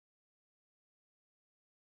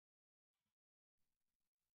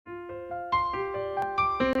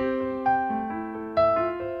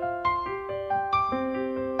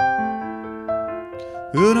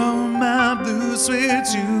Put on my blue suede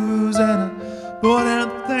shoes and I bought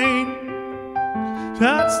everything.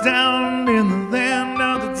 Touchdown in the land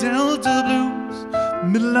of the Delta Blues,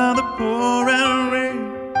 middle of the pouring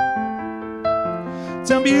rain.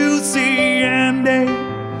 WCNA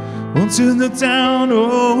wants in the town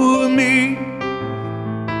over me.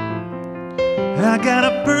 I got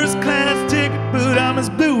a first class ticket, but I'm as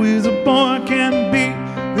blue as a boy can be.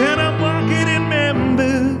 And I'm walking in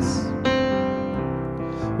Memphis,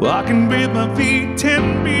 walking with my feet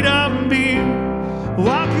 10 feet off me.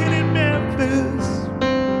 Walking in Memphis,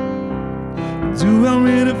 do I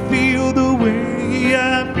really feel the way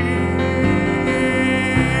I feel?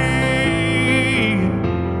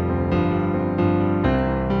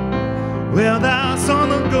 Well, I saw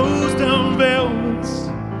the ghost of velvets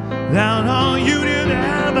down on Union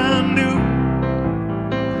Avenue.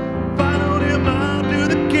 Followed him out to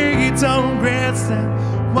the gates on grass and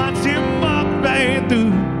watched him walk right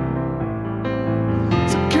through.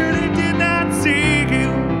 Security did not see you,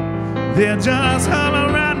 they're just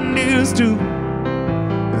hollering right news too.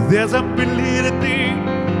 There's a pretty little thing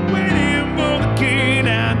waiting for the key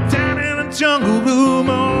now down in the jungle room.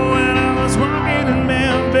 Oh, when I was walking in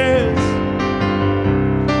Memphis,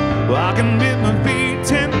 walking with my feet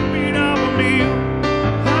 10 feet off of me.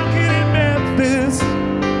 Walking in Memphis,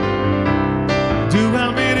 do I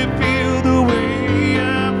really feel the way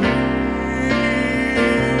I feel?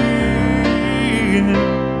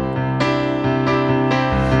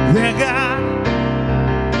 They got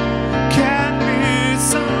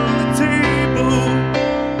catfish on the table.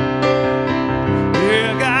 They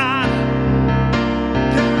got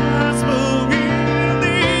gospel in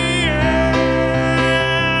the air.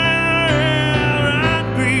 I'm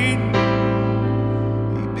green,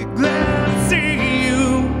 he'd be glad to see you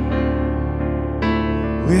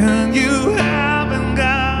when you haven't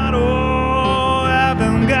got, oh,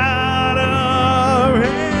 haven't got a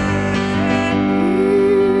ring.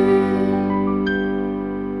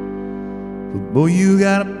 But boy, you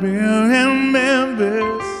got a prayer in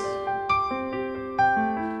Memphis.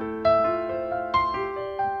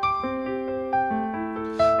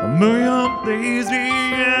 A million plays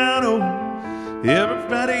piano every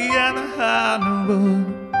Friday at the Hollywood.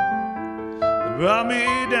 They brought me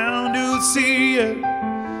down to see it,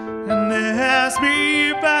 and they asked me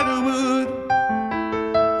if I would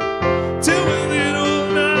do a little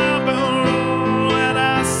number, and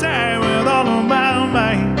I sang with all of my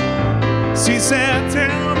might. She said,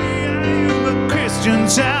 tell me, are you a Christian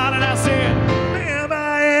child? And I said, ma'am,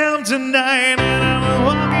 I am tonight. And I was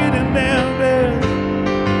walking in Memphis,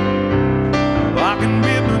 walking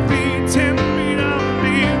with my feet 10 feet off the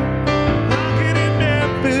field. Walking in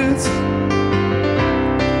Memphis,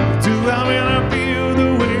 do I really feel the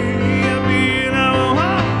way I feel? I was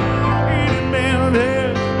walking in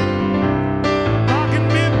Memphis, walking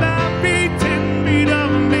with my feet 10 feet off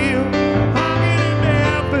the field. Walking in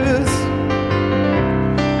Memphis,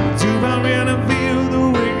 do I really feel the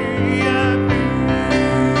way I feel?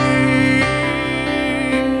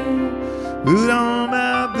 Put on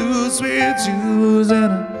my blue suede shoes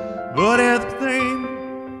and I bought everything.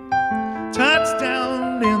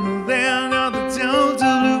 Touchdown in the land of the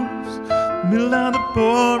Delta Blues, middle of the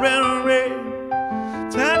pouring rain.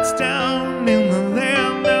 Touchdown in the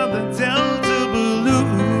land of the Delta Blues.